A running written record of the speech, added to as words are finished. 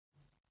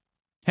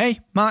Hey,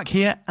 Mark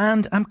here,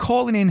 and I'm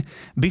calling in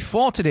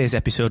before today's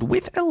episode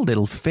with a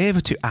little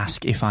favour to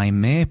ask, if I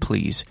may,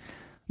 please.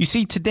 You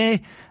see,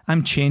 today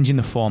I'm changing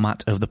the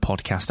format of the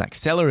Podcast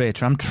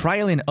Accelerator. I'm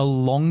trialling a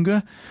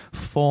longer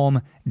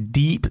form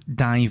deep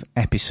dive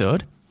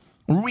episode,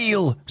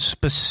 real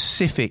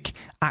specific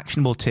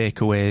actionable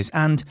takeaways,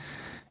 and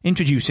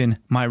introducing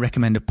my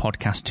recommended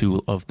podcast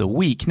tool of the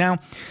week. Now,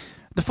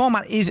 the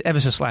format is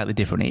ever so slightly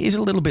different. It is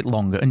a little bit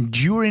longer, and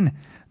during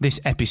this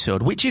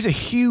episode, which is a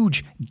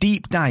huge,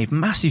 deep dive,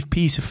 massive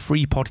piece of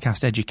free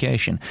podcast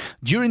education,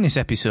 during this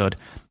episode,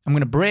 I'm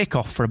going to break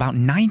off for about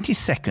 90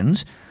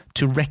 seconds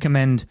to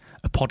recommend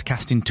a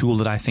podcasting tool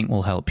that I think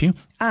will help you.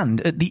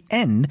 And at the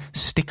end,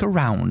 stick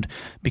around,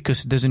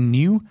 because there's a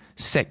new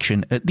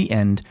section at the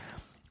end,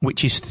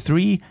 which is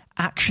 3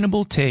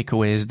 actionable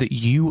takeaways that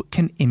you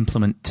can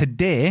implement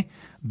today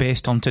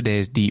based on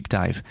today's deep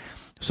dive.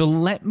 So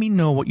let me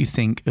know what you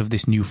think of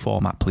this new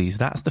format, please.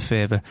 That's the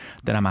favour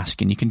that I'm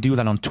asking. You can do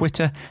that on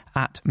Twitter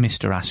at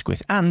Mr.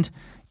 Asquith, and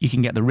you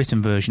can get the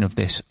written version of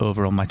this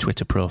over on my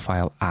Twitter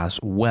profile as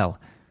well.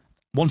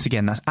 Once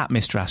again, that's at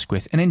Mr.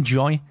 Asquith, and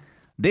enjoy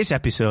this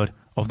episode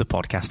of the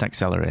Podcast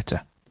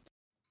Accelerator.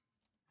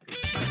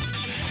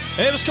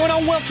 Hey, what's going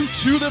on? Welcome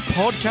to the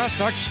Podcast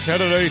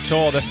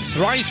Accelerator, the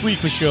thrice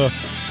weekly show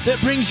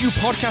that brings you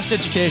podcast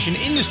education,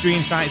 industry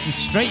insights, and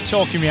straight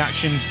talking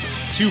reactions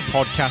to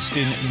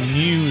podcasting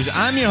news.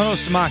 I'm your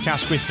host, Mark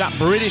Asquith, that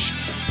British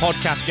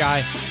podcast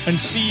guy and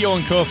CEO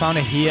and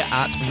co-founder here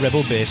at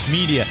Rebel Base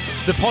Media,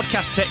 the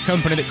podcast tech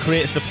company that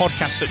creates the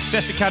Podcast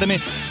Success Academy,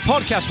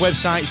 podcast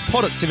websites,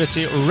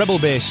 Productivity, Rebel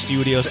Base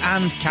Studios,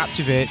 and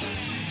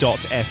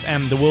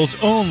Captivate.fm, the world's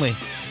only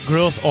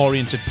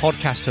growth-oriented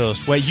podcast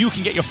host, where you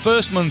can get your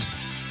first month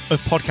of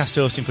podcast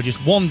hosting for just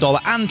 $1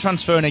 and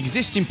transfer an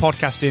existing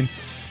podcasting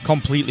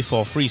completely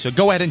for free. So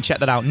go ahead and check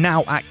that out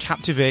now at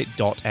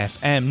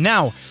Captivate.fm.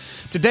 Now,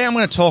 today I'm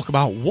going to talk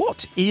about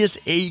what is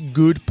a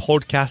good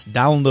podcast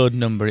download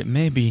number. It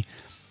may be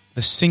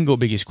the single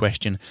biggest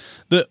question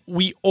that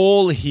we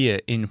all hear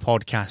in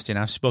podcasting.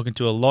 I've spoken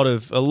to a lot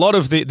of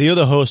the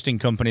other hosting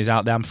companies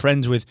out there. I'm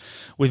friends with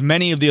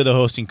many of the other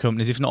hosting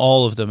companies, if not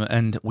all of them,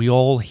 and we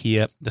all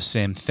hear the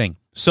same thing.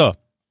 So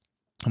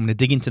I'm going to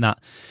dig into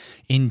that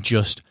in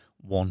just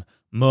one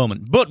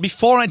moment. But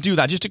before I do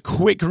that, just a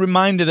quick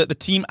reminder that the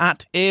team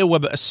at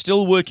Aweber are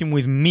still working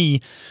with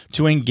me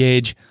to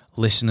engage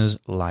listeners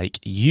like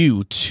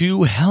you,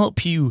 to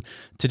help you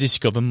to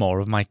discover more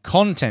of my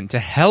content, to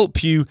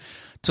help you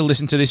to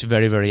listen to this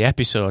very, very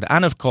episode,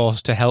 and of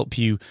course to help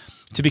you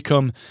to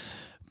become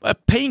a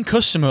paying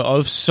customer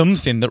of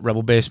something that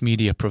Rebel Base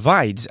Media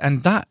provides.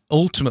 And that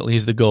ultimately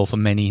is the goal for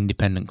many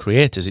independent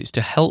creators. It's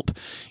to help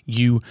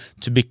you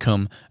to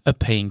become a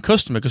paying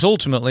customer, because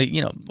ultimately,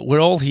 you know,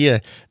 we're all here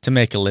to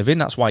make a living.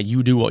 That's why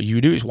you do what you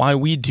do. It's why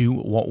we do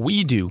what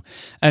we do.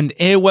 And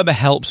Aweber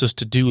helps us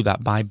to do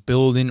that by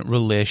building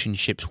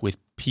relationships with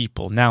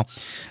people. Now,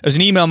 as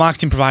an email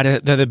marketing provider,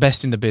 they're the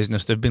best in the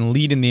business. They've been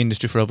leading the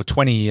industry for over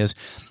 20 years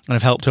and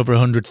have helped over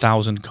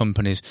 100,000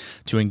 companies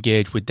to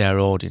engage with their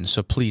audience.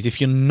 So please, if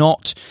you're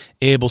not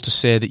able to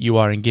say that you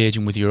are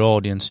engaging with your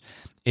audience,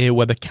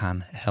 Aweber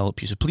can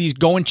help you. So please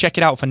go and check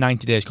it out for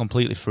 90 days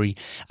completely free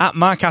at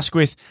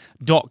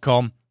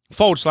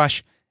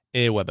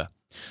markasquith.com/Aweber.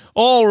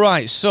 All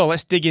right, so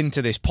let's dig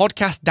into this.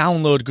 Podcast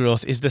download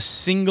growth is the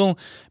single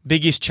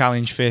biggest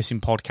challenge facing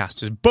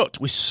podcasters.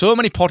 But with so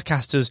many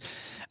podcasters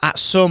at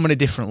so many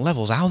different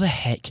levels, how the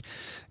heck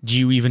do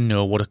you even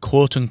know what a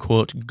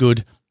quote-unquote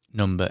good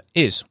number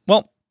is?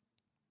 Well,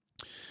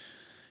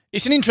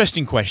 it's an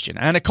interesting question.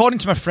 And according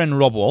to my friend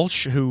Rob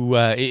Walsh, who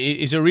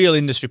is a real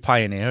industry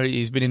pioneer,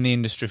 he's been in the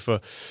industry for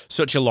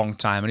such a long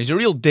time, and he's a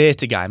real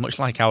data guy, much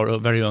like our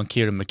very own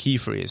Kieran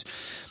McKeefer is.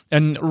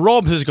 And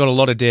Rob has got a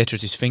lot of data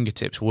at his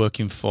fingertips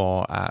working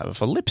for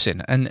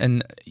Libsyn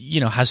and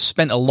you know, has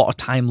spent a lot of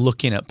time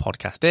looking at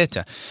podcast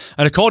data.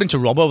 And according to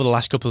Rob, over the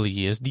last couple of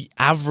years, the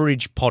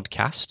average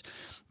podcast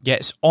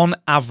gets on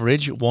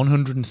average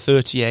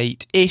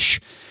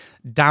 138-ish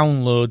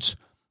downloads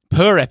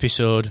per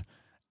episode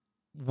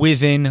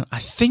within, I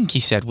think he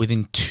said,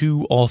 within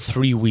 2 or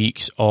 3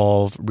 weeks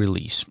of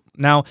release.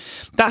 Now,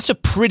 that's a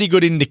pretty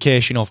good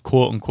indication of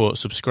quote-unquote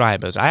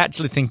subscribers. I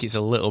actually think it's a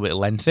little bit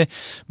lengthy,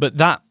 but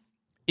that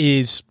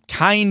is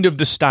kind of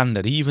the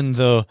standard, even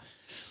though,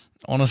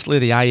 honestly,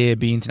 the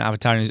IAB, Internet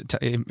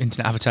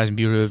Advertising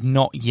Bureau, have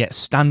not yet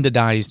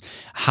standardized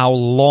how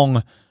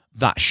long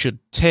that should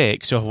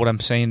take. So what I'm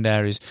saying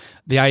there is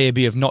the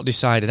IAB have not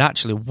decided,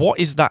 actually, what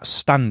is that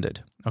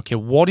standard? Okay,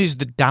 what is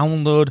the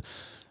download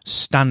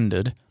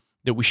standard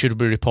that we should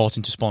be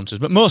reporting to sponsors?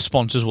 But most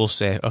sponsors will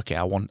say, okay,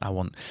 I want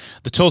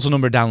the total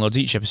number of downloads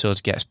each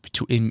episode gets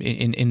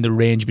in the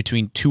range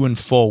between 2 and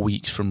 4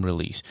 weeks from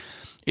release.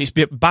 It's a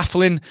bit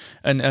baffling,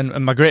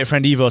 and my great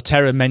friend Evo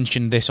Terra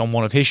mentioned this on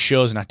one of his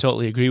shows, and I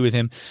totally agree with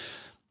him.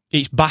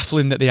 It's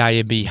baffling that the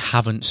IAB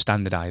haven't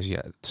standardized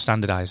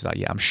that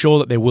yet. I'm sure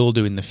that they will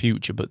do in the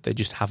future, but they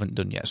just haven't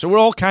done yet. So we're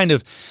all kind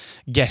of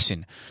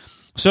guessing.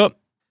 So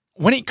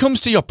when it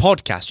comes to your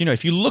podcast,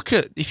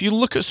 if you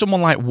look at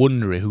someone like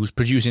Wondery, who's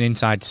producing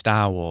Inside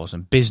Star Wars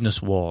and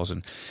Business Wars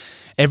and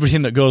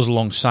everything that goes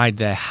alongside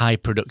their high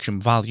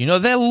production value,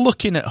 they're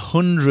looking at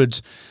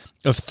hundreds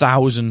of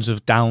thousands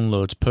of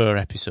downloads per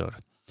episode.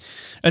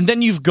 And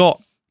then you've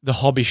got the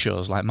hobby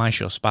shows like my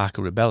show, Spark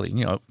of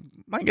Rebellion,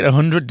 might get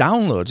 100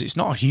 downloads. It's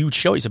not a huge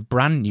show. It's a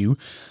brand new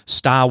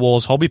Star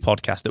Wars hobby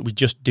podcast that we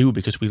just do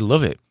because we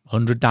love it.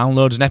 100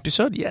 downloads an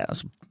episode? Yeah,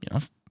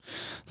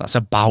 that's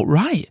about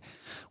right.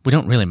 We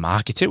don't really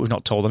market it. We've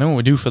not told anyone.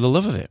 We do for the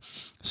love of it.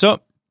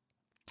 So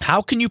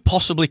how can you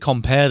possibly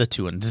compare the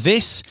two? And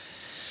this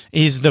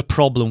is the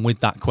problem with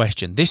that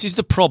question. This is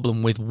the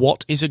problem with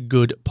what is a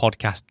good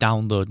podcast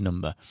download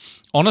number.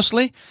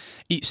 Honestly,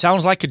 it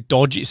sounds like a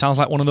dodge. It sounds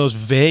like one of those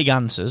vague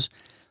answers.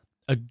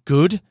 A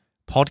good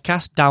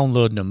podcast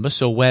download number,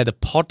 so where the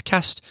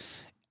podcast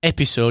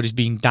episode is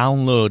being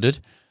downloaded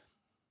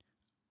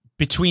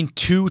between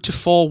 2 to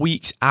 4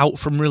 weeks out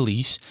from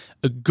release,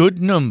 a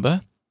good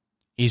number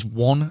is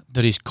one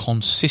that is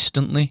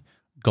consistently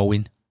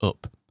going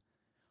up.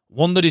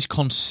 One that is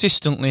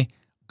consistently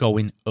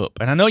going up.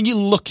 And I know you're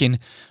looking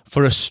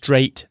for a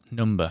straight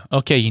number.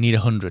 Okay, you need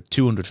 100,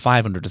 200,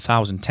 500,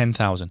 1,000,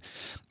 10,000.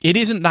 It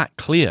isn't that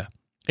clear.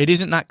 It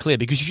isn't that clear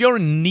because if you're a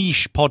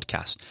niche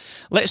podcast,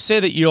 let's say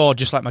that you're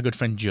just like my good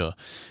friend Joe,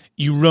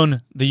 you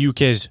run the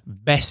UK's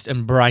best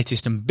and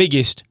brightest and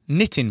biggest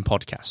knitting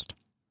podcast.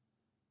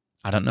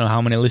 I don't know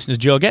how many listeners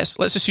Joe gets.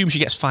 Let's assume she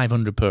gets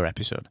 500 per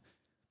episode.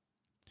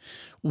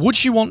 Would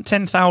she want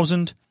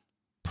 10,000?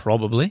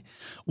 Probably.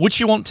 Would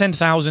she want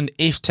 10,000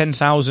 if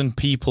 10,000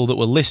 people that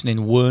were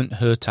listening weren't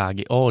her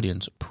target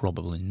audience?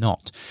 Probably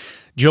not.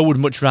 Joe would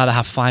much rather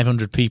have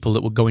 500 people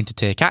that were going to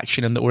take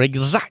action and that were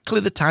exactly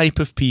the type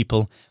of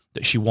people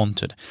that she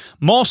wanted.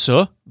 More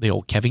so, the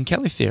old Kevin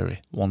Kelly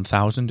theory,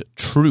 1,000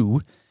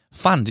 true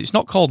fans. It's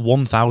not called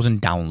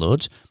 1,000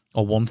 downloads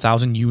or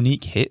 1,000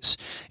 unique hits.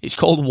 It's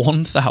called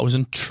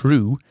 1,000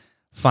 true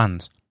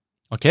fans.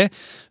 Okay?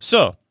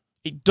 So,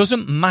 it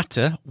doesn't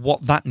matter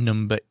what that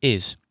number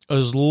is,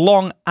 as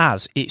long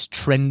as it's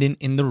trending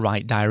in the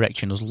right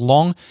direction, as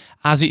long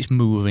as it's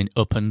moving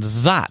up, and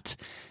that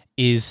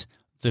is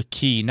the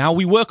key. Now,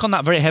 we work on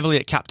that very heavily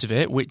at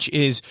Captivate, which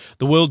is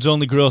the world's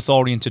only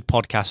growth-oriented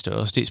podcast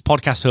host. It's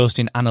podcast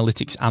hosting,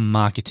 analytics, and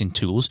marketing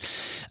tools.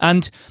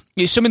 And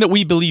it's something that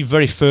we believe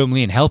very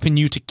firmly in, helping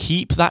you to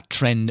keep that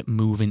trend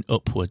moving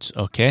upwards,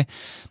 okay?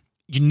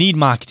 You need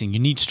marketing, you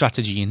need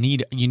strategy, you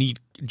need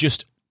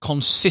just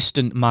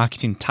consistent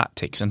marketing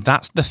tactics, and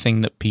that's the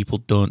thing that people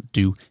don't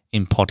do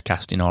in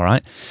podcasting, all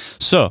right?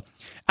 So,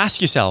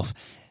 ask yourself,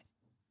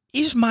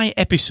 is my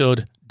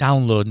episode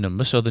download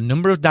number, so the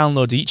number of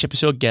downloads each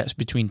episode gets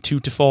between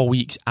 2 to 4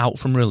 weeks out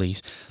from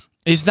release,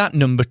 is that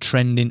number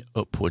trending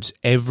upwards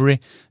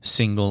every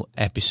single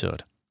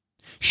episode?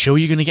 Sure,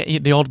 you're going to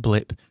get the odd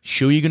blip.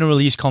 Sure, you're going to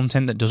release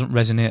content that doesn't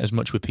resonate as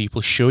much with people.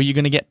 Sure, you're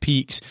going to get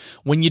peaks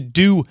when you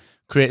do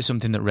create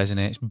something that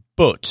resonates,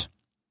 but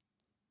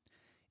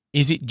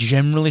is it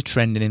generally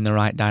trending in the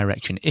right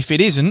direction? If it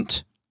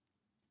isn't,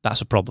 that's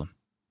a problem,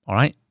 all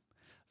right?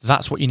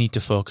 That's what you need to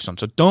focus on.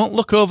 So don't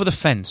look over the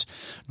fence.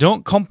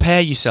 Don't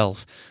compare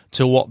yourself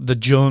to what the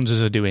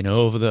Joneses are doing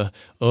over the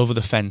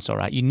fence, all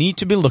right? You need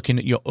to be looking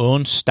at your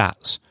own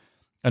stats,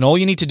 and all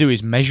you need to do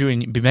is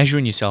be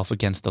measuring yourself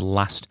against the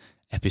last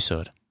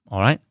episode,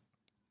 all right?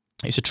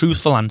 It's a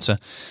truthful answer,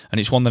 and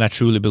it's one that I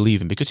truly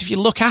believe in, because if you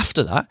look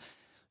after that,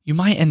 you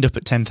might end up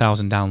at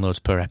 10,000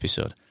 downloads per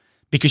episode,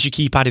 because you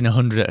keep adding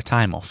 100 at a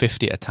time or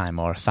 50 at a time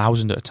or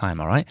 1,000 at a time,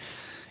 all right?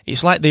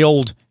 It's like the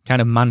old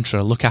kind of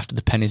mantra, look after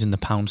the pennies and the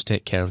pounds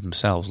take care of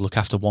themselves. Look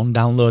after one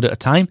download at a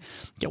time.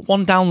 Get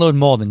one download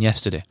more than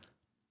yesterday.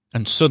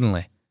 And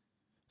suddenly,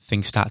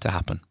 things start to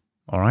happen,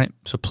 all right?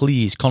 So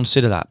please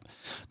consider that.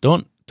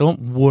 Don't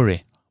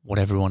worry what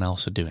everyone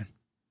else are doing.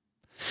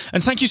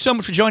 And thank you so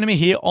much for joining me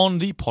here on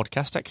the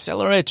Podcast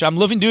Accelerator. I'm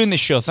loving doing this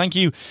show. Thank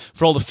you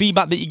for all the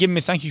feedback that you're giving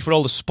me. Thank you for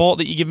all the support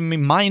that you're giving me.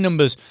 My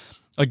numbers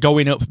are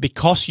going up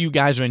because you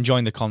guys are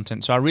enjoying the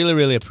content. So I really,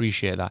 really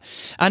appreciate that.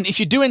 And if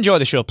you do enjoy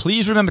the show,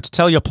 please remember to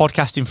tell your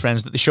podcasting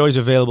friends that the show is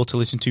available to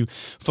listen to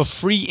for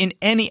free in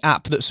any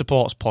app that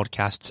supports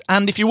podcasts.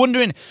 And if you're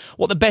wondering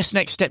what the best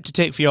next step to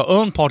take for your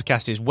own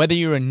podcast is, whether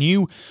you're a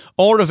new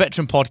or a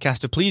veteran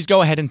podcaster, please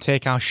go ahead and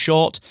take our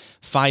short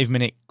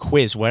 5-minute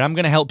quiz where I'm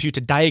going to help you to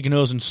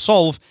diagnose and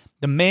solve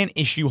the main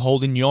issue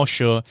holding your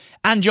show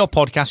and your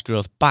podcast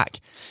growth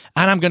back.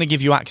 And I'm going to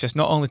give you access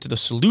not only to the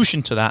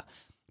solution to that,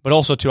 but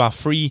also to our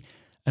free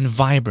and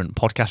vibrant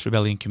Podcast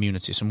Rebellion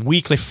community, some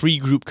weekly free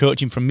group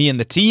coaching from me and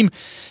the team,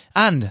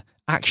 and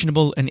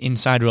actionable and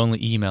insider-only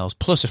emails,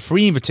 plus a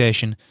free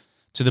invitation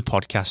to the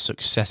Podcast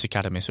Success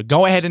Academy. So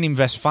go ahead and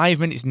invest 5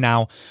 minutes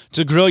now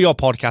to grow your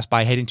podcast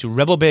by heading to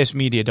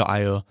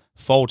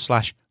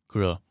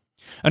rebelbasemedia.io/grow.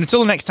 And until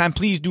the next time,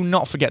 please do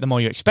not forget, the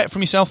more you expect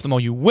from yourself, the more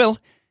you will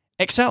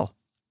excel.